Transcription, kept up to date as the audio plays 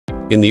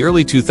In the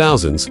early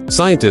 2000s,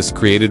 scientists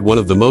created one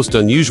of the most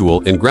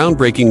unusual and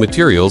groundbreaking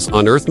materials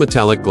on Earth: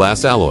 metallic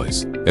glass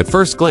alloys. At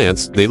first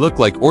glance, they look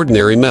like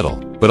ordinary metal,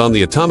 but on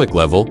the atomic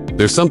level,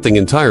 there's something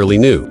entirely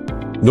new.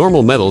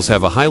 Normal metals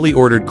have a highly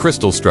ordered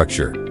crystal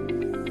structure.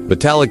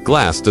 Metallic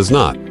glass does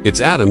not. Its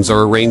atoms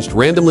are arranged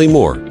randomly,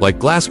 more like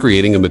glass,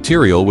 creating a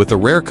material with a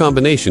rare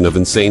combination of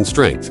insane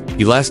strength,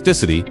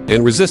 elasticity,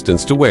 and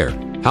resistance to wear.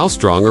 How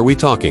strong are we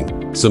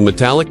talking? Some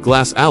metallic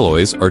glass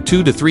alloys are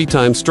 2 to 3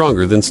 times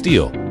stronger than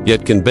steel,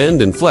 yet can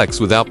bend and flex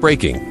without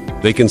breaking.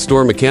 They can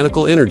store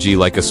mechanical energy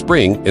like a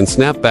spring and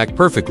snap back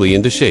perfectly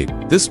into shape.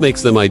 This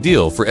makes them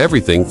ideal for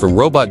everything from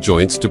robot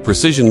joints to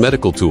precision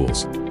medical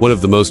tools. One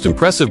of the most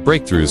impressive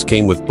breakthroughs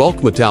came with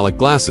bulk metallic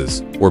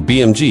glasses, or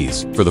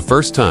BMGs, for the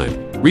first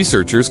time.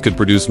 Researchers could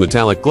produce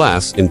metallic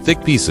glass in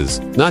thick pieces,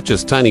 not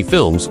just tiny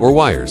films or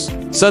wires.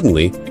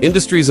 Suddenly,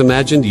 industries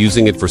imagined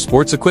using it for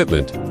sports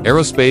equipment,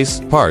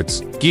 aerospace, parts,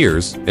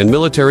 gears, and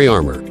military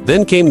armor.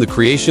 Then came the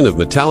creation of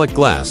metallic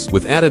glass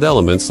with added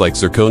elements like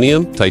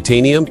zirconium,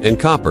 titanium, and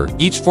copper,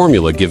 each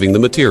formula giving the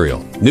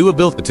material new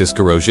abilities: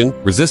 corrosion,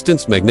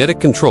 resistance,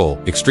 magnetic control,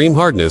 extreme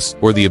hardness,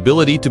 or the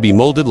ability to be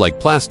molded like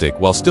plastic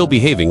while still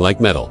behaving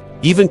like metal.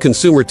 Even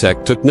consumer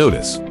tech took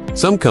notice.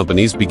 Some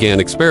companies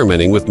began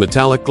experimenting with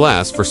metallic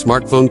glass for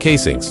smartphone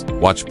casings,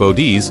 watch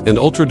bodies, and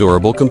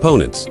ultra-durable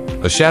components.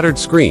 A shattered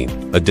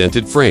screen, a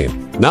dented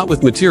frame. Not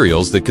with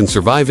materials that can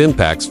survive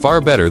impacts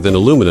far better than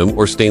aluminum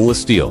or stainless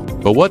steel.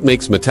 But what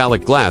makes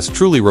metallic glass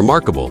truly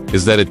remarkable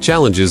is that it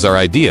challenges our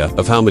idea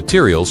of how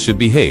materials should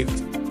behave.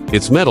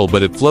 It's metal,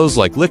 but it flows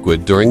like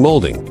liquid during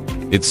molding.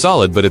 It's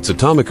solid, but its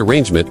atomic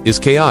arrangement is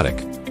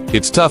chaotic.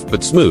 It's tough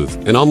but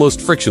smooth and almost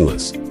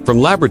frictionless. From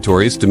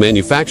laboratories to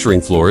manufacturing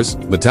floors,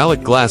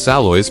 metallic glass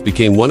alloys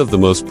became one of the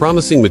most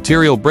promising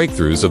material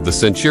breakthroughs of the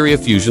century: a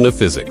fusion of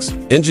physics,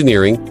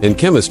 engineering, and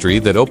chemistry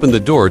that opened the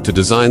door to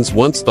designs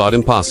once thought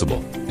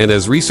impossible. And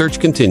as research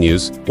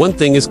continues, one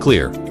thing is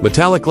clear: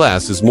 metallic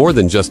glass is more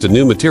than just a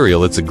new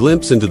material. It's a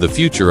glimpse into the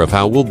future of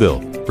how we'll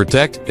build,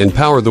 protect, and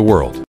power the world.